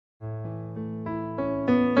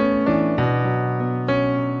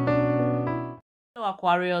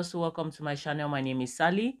Aquarius, welcome to my channel. My name is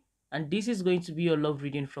Sally, and this is going to be your love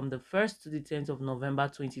reading from the 1st to the 10th of November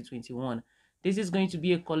 2021. This is going to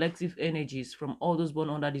be a collective energies from all those born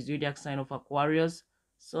under the zodiac sign of Aquarius,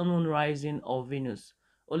 Sun, Moon, Rising, or Venus.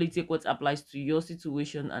 Only take what applies to your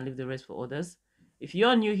situation and leave the rest for others. If you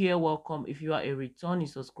are new here, welcome. If you are a returning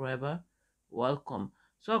subscriber, welcome.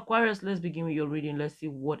 So Aquarius, let's begin with your reading. Let's see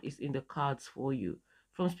what is in the cards for you.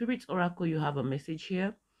 From Spirit Oracle, you have a message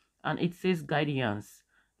here, and it says guidance.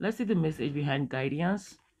 Let's see the message behind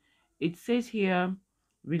guidance. It says here,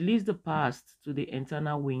 release the past to the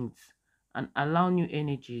eternal winds and allow new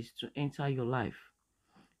energies to enter your life.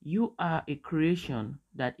 You are a creation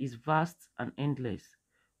that is vast and endless,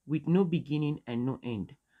 with no beginning and no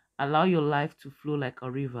end. Allow your life to flow like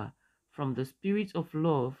a river from the spirit of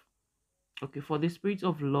love. Okay, for the spirit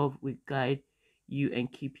of love will guide you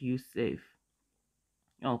and keep you safe.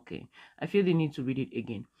 Okay, I feel the need to read it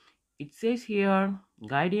again. It says here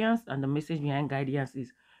guidance, and the message behind guidance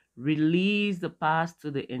is release the past to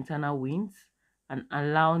the internal winds and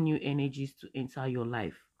allow new energies to enter your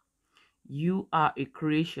life. You are a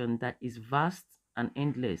creation that is vast and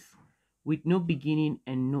endless, with no beginning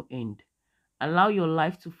and no end. Allow your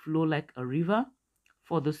life to flow like a river,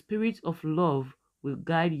 for the spirit of love will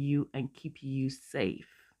guide you and keep you safe.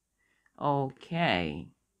 Okay.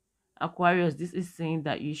 Aquarius, this is saying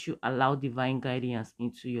that you should allow divine guidance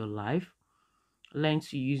into your life. Learn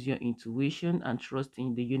to use your intuition and trust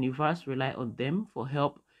in the universe. Rely on them for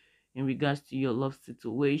help in regards to your love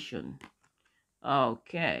situation.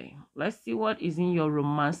 Okay, let's see what is in your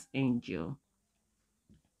romance angel.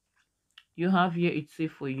 You have here, it's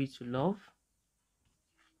safe for you to love.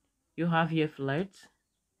 You have here flirt.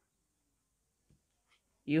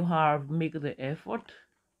 You have make the effort.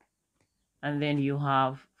 And then you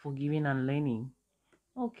have forgiving and learning.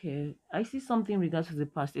 Okay, I see something in regards to the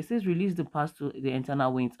past. It says release the past to the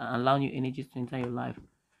internal winds and allow new energies to enter your life.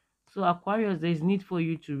 So Aquarius, there's need for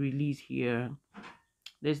you to release here.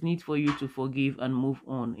 There's need for you to forgive and move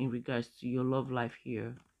on in regards to your love life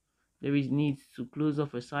here. There is need to close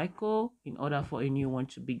off a cycle in order for a new one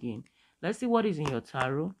to begin. Let's see what is in your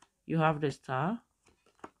tarot. You have the Star.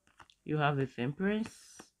 You have the Temperance.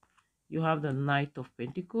 You have the Knight of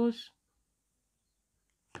Pentacles.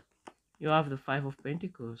 You have the Five of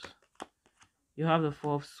Pentacles. You have the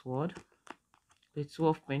Four of Swords. The Two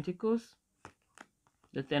of Pentacles.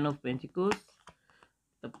 The Ten of Pentacles.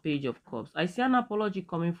 The Page of Cups. I see an apology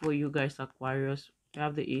coming for you guys, Aquarius. You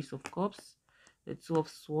have the Ace of Cups. The Two of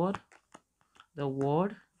Swords. The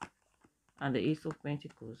World. And the Ace of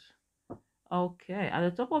Pentacles. Okay, at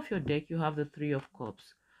the top of your deck, you have the Three of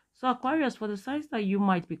Cups. So Aquarius, for the signs that you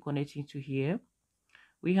might be connecting to here,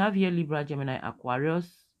 we have here Libra, Gemini,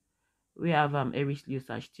 Aquarius. We have Aries, Leo,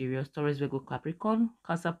 Sagittarius, Taurus, Virgo, Capricorn,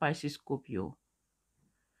 Cancer, Pisces, Scorpio.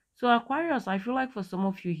 So Aquarius, I feel like for some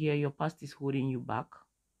of you here, your past is holding you back.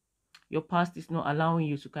 Your past is not allowing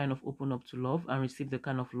you to kind of open up to love and receive the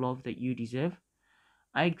kind of love that you deserve.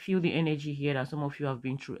 I feel the energy here that some of you have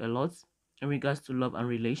been through a lot in regards to love and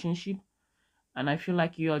relationship. And I feel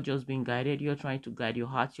like you are just being guided. You're trying to guide your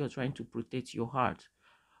heart. You're trying to protect your heart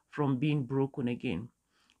from being broken again.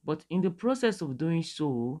 But in the process of doing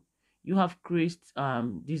so, you have created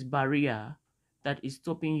this barrier that is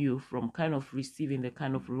stopping you from kind of receiving the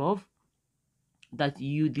kind of love that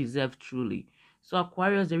you deserve truly. So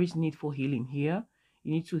Aquarius, there is need for healing here.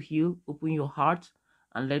 You need to heal, open your heart,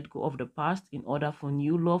 and let go of the past in order for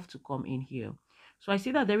new love to come in here. So I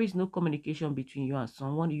see that there is no communication between you and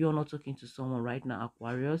someone. You're not talking to someone right now,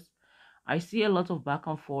 Aquarius. I see a lot of back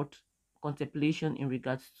and forth contemplation in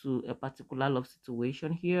regards to a particular love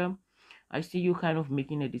situation here. I see you kind of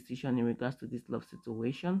making a decision in regards to this love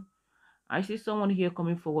situation. I see someone here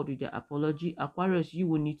coming forward with their apology. Aquarius, you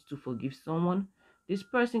will need to forgive someone. This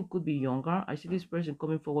person could be younger. I see this person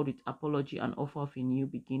coming forward with apology and offer of a new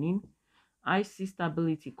beginning. I see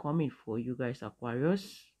stability coming for you guys,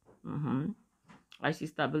 Aquarius. I see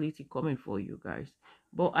stability coming for you guys.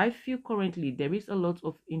 But I feel currently there is a lot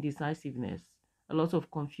of indecisiveness, a lot of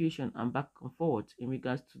confusion and back and forth in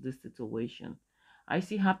regards to this situation. I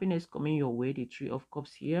see happiness coming your way, the Three of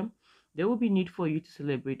Cups here. There will be need for you to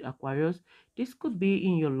celebrate, Aquarius. This could be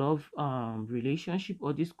in your love relationship,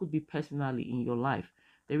 or this could be personally in your life.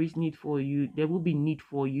 There is need for you. There will be need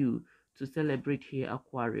for you to celebrate here,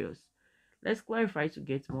 Aquarius. Let's clarify to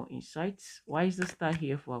get more insights. Why is the Star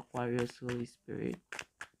here for Aquarius, Holy Spirit?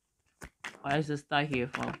 Why is the Star here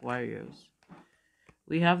for Aquarius?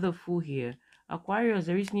 We have the Fool here. Aquarius,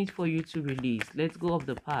 there is need for you to release. Let go of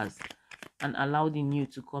the past and allow the new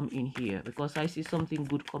to come in here, because I see something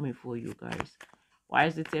good coming for you guys. Why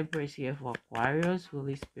is the Temperance here for Aquarius,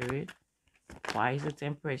 Holy Spirit? Why is the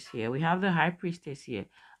Temperance here? We have the High Priestess here.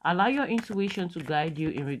 Allow your intuition to guide you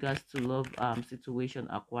in regards to love situation,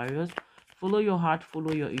 Aquarius. Follow your heart,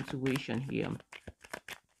 follow your intuition here.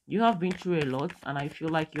 You have been through a lot, and I feel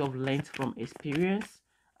like you have learned from experience.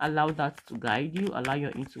 Allow that to guide you. Allow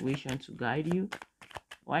your intuition to guide you.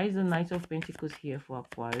 Why is the Knight of Pentacles here for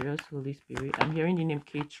Aquarius, Holy Spirit? I'm hearing the name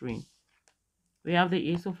Catherine. We have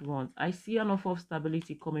the Ace of Wands. I see an offer of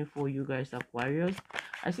stability coming for you guys, Aquarius.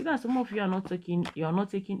 I see that some of you are not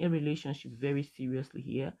taking a relationship very seriously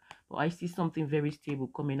here, but I see something very stable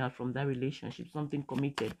coming out from that relationship, something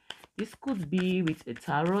committed. This could be with a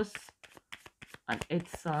Taurus, an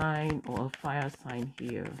earth sign, or a fire sign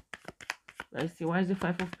here. Let's see, why is the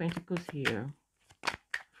Five of Pentacles here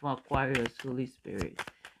for Aquarius, Holy Spirit?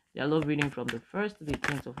 Their love reading from the 1st to the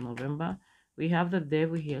 10th of November. We have the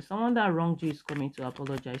Devil here. Someone that wronged you is coming to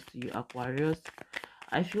apologize to you, Aquarius.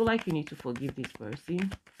 I feel like you need to forgive this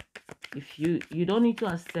person. If you don't need to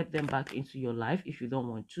accept them back into your life if you don't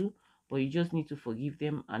want to, but you just need to forgive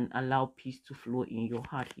them and allow peace to flow in your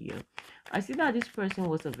heart here. I see that this person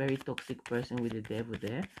was a very toxic person with the Devil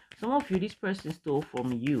there. Some of you, this person stole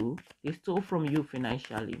from you. They stole from you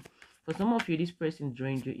financially. For some of you, this person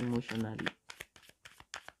drained you emotionally.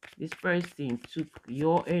 This person took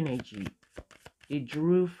your energy. They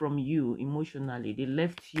drew from you emotionally. They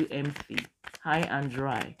left you empty, high and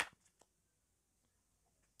dry.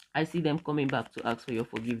 I see them coming back to ask for your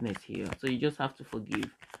forgiveness here. So you just have to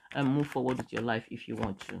forgive and move forward with your life if you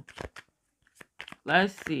want to.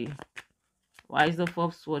 Let's see. Why is the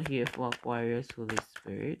 4th sword here for Aquarius, Holy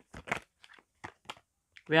Spirit?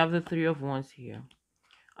 We have the 3 of Wands here.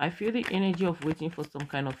 I feel the energy of waiting for some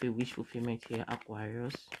kind of a wish fulfillment here,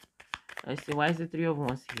 Aquarius. Let's see. Why is the 3 of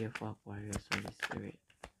Wands here for Aquarius, Holy Spirit?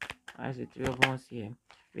 Why is the 3 of Wands here?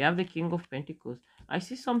 We have the King of Pentacles. I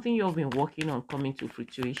see something you've been working on coming to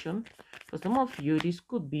fruition. For some of you, this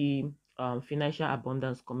could be financial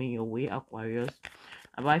abundance coming your way, Aquarius.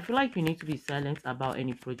 But I feel like you need to be silent about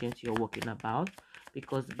any project you're working about,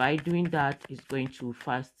 because by doing that, it's going to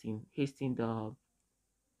hasten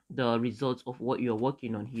the results of what you're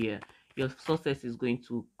working on here. Your success is going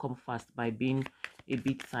to come fast by being a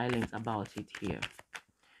bit silent about it here.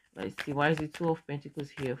 Let's see, why is the 2 of Pentacles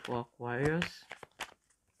here for Aquarius?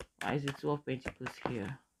 Why is the 2 of Pentacles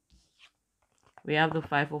here? We have the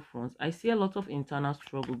 5 of Wands. I see a lot of internal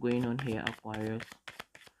struggle going on here, Aquarius.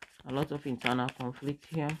 A lot of internal conflict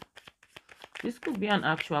here. This could be an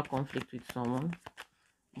actual conflict with someone.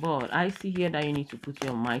 But I see here that you need to put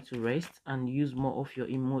your mind to rest and use more of your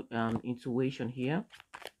intuition here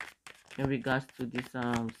in regards to this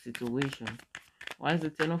situation. Why is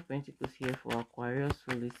the 10 of Pentacles here for Aquarius,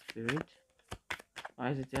 Holy Spirit?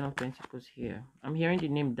 Why is the 10 of Pentacles here? I'm hearing the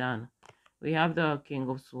name Dan. We have the King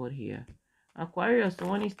of Swords here. Aquarius,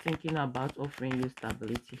 someone is thinking about offering you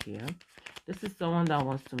stability here. This is someone that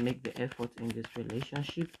wants to make the effort in this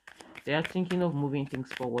relationship. They are thinking of moving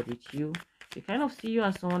things forward with you. They kind of see you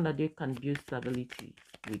as someone that they can build stability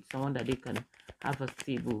with, someone that they can have a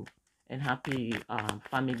stable and happy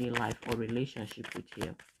family life or relationship with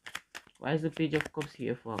here. Why is the Page of Cups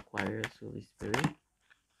here for Aquarius, Holy Spirit?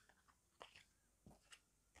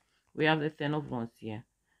 We have the 10 of Wands here.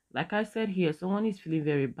 Like I said here, someone is feeling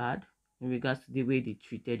very bad in regards to the way they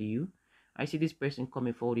treated you. I see this person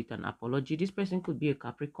coming forward with an apology. This person could be a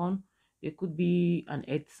Capricorn. It could be an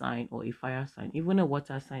earth sign or a fire sign, even a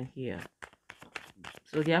water sign here.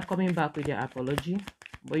 So they are coming back with their apology.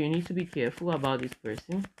 But you need to be careful about this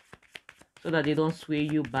person so that they don't sway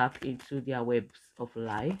you back into their webs of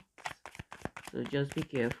lies. So just be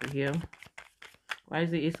careful here. Why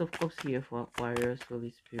is the Ace of Cups here for Aquarius,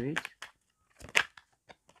 Holy Spirit?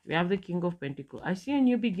 We have the King of Pentacles. I see a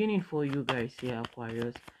new beginning for you guys here,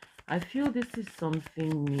 Aquarius. I feel this is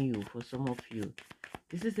something new for some of you.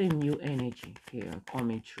 This is a new energy here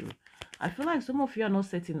coming through. I feel like some of you are not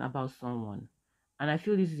certain about someone. And I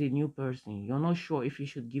feel this is a new person. You're not sure if you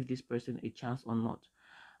should give this person a chance or not.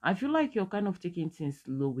 I feel like you're kind of taking things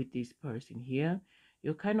slow with this person here.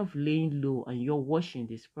 You're kind of laying low and you're watching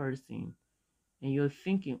this person. And you're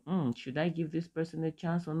thinking, should I give this person a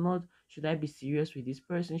chance or not? Should I be serious with this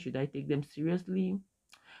person? Should I take them seriously?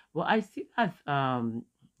 Well, I see that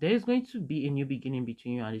there is going to be a new beginning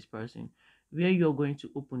between you and this person where you're going to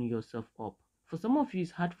open yourself up. For some of you, it's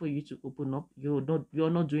hard for you to open up. You're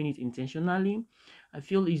not doing it intentionally. I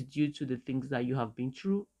feel it's due to the things that you have been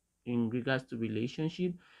through in regards to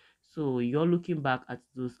relationship. So you're looking back at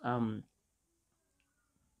those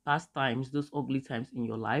past times, those ugly times in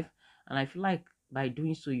your life, and I feel like by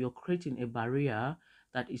doing so you're creating a barrier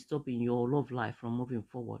that is stopping your love life from moving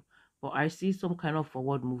forward. But I see some kind of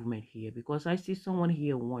forward movement here, because I see someone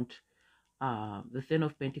here want the Ten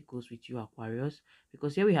of Pentacles with you, Aquarius,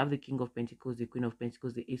 because here we have the King of Pentacles, the Queen of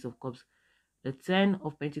Pentacles, the Ace of Cups, the Ten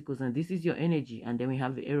of Pentacles, and this is your energy. And then we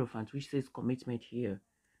have the Hierophant, which says commitment here.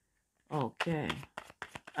 Okay,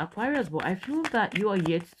 Aquarius, but I feel that you are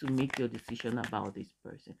yet to make your decision about this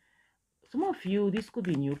person. Some of you, this could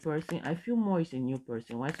be a new person. I feel more it's a new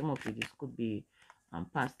person. Why some of you, this could be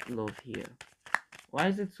past love here. Why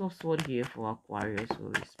is it so sword here for Aquarius,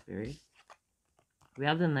 Holy Spirit? We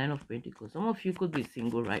have the Nine of Pentacles. Some of you could be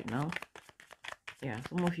single right now. Yeah,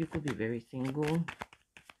 some of you could be very single.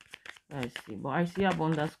 Let's see. But I see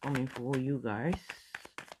abundance coming for you guys.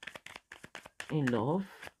 In love,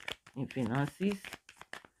 in finances.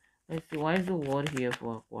 Let's see. Why is the word here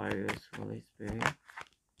for Aquarius, Holy Spirit?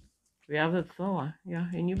 We have the Tower. Yeah,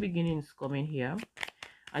 a new beginning is coming here.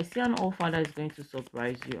 I see an offer that is going to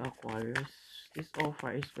surprise you, Aquarius. This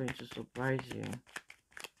offer is going to surprise you.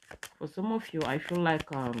 For some of you, I feel like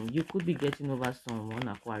you could be getting over someone,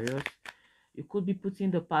 Aquarius. You could be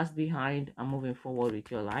putting the past behind and moving forward with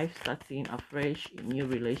your life, starting afresh, a new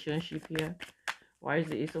relationship here. Why is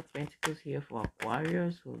the Ace of Pentacles here for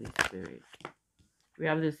Aquarius, Holy Spirit? We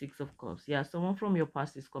have the Six of Cups. Yeah, someone from your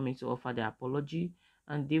past is coming to offer their apology,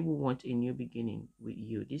 and they will want a new beginning with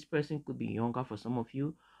you. This person could be younger for some of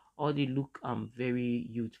you, or they look very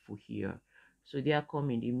youthful here. So they are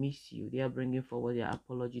coming, they miss you, they are bringing forward their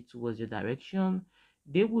apology towards your direction.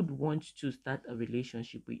 They would want to start a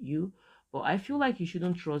relationship with you, but I feel like you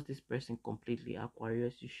shouldn't trust this person completely,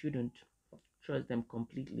 Aquarius. You shouldn't trust them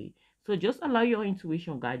completely. So just allow your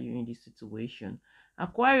intuition guide you in this situation.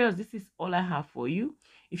 Aquarius, this is all I have for you.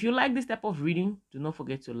 If you like this type of reading, do not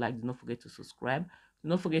forget to like, do not forget to subscribe, do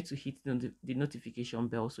not forget to hit the notification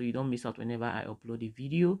bell so you don't miss out whenever I upload a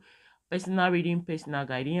video. Personal reading, personal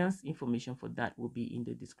guidance, information for that will be in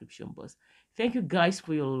the description box. Thank you guys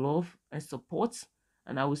for your love and support,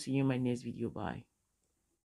 and I will see you in my next video. Bye.